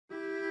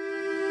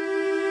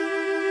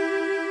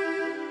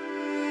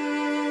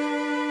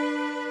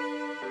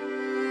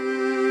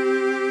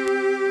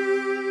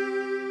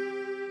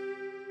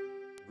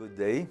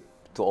day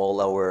to all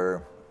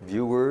our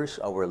viewers,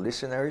 our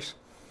listeners.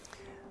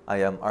 I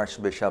am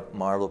Archbishop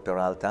Marlo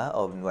Peralta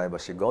of Nueva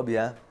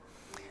Segovia,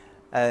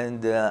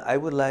 and I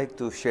would like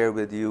to share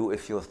with you a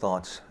few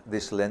thoughts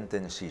this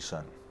Lenten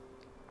season.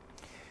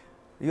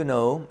 You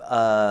know,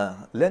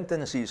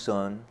 Lenten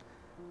season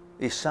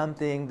is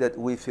something that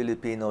we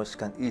Filipinos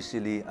can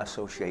easily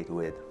associate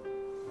with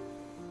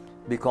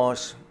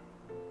because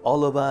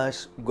all of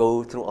us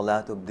go through a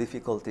lot of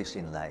difficulties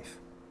in life.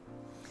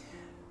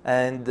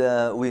 And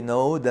we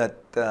know that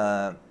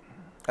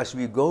as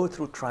we go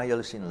through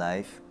trials in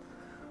life,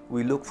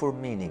 we look for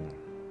meaning.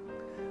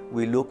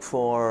 We look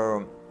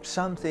for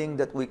something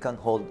that we can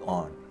hold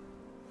on.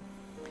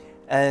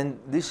 And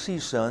this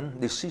season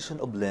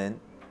of Lent,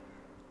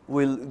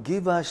 will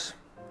give us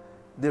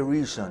the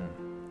reason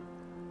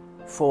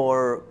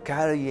for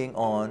carrying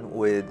on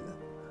with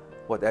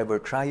whatever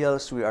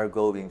trials we are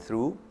going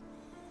through,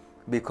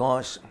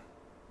 because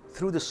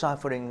through the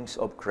sufferings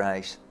of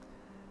Christ,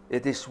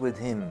 it is with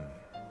Him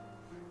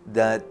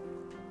that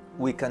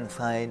we can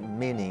find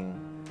meaning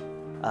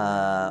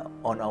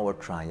on our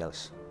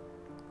trials,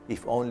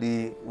 if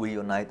only we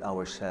unite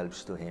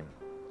ourselves to Him.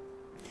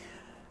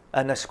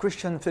 And as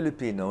Christian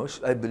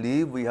Filipinos, I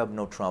believe we have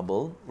no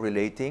trouble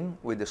relating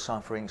with the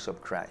sufferings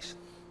of Christ.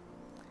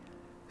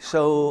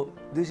 So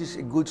this is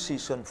a good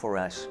season for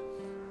us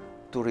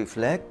to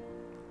reflect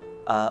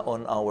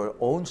on our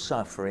own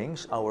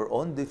sufferings, our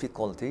own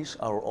difficulties,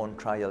 our own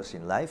trials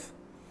in life,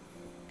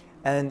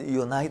 and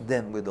unite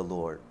them with the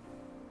Lord.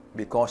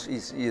 Because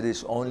it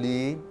is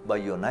only by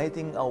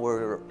uniting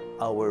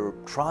our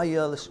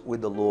trials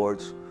with the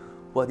Lord,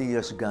 what He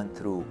has gone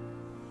through,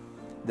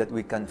 that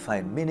we can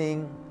find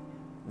meaning,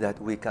 that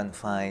we can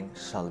find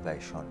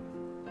salvation.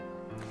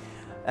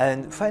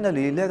 And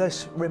finally, let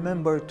us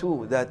remember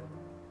too that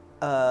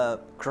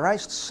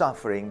Christ's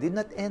suffering did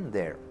not end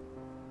there.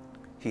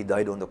 He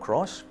died on the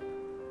cross,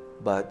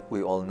 but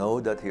we all know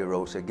that He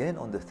rose again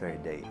on the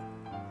third day.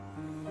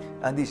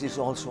 And this is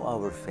also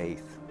our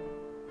faith,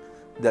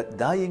 that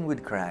dying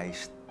with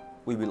Christ,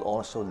 we will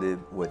also live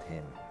with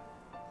Him.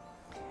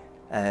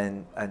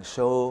 And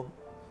so,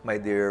 my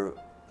dear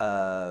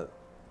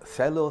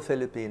fellow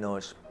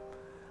Filipinos,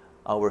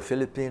 our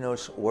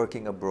Filipinos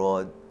working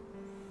abroad,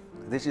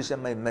 this is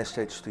my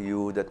message to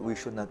you, that we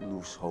should not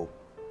lose hope.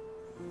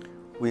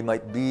 We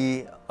might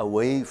be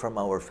away from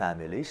our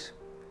families.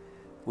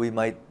 We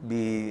might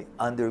be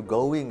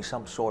undergoing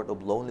some sort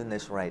of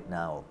loneliness right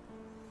now.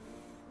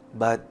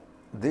 But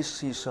this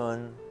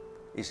season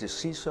is a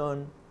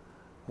season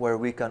where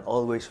we can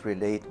always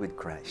relate with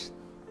Christ.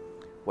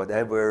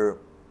 Whatever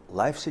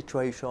life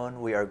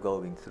situation we are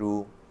going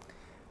through,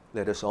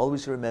 let us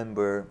always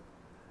remember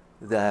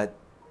that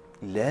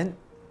Lent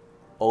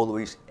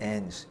always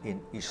ends in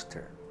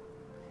Easter.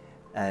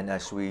 And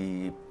as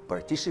we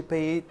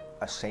participate,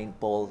 as St.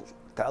 Paul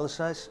tells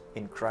us,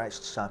 in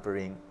Christ's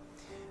suffering,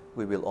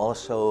 we will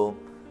also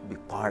be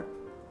part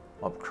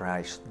of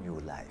Christ's new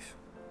life.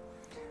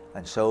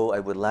 And so I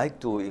would like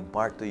to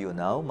impart to you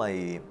now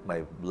my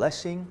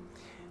blessing,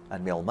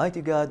 and may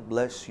Almighty God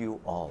bless you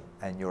all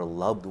and your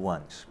loved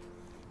ones,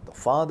 the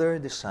Father,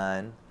 the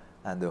Son,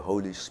 and the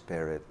Holy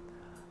Spirit.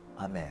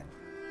 Amen.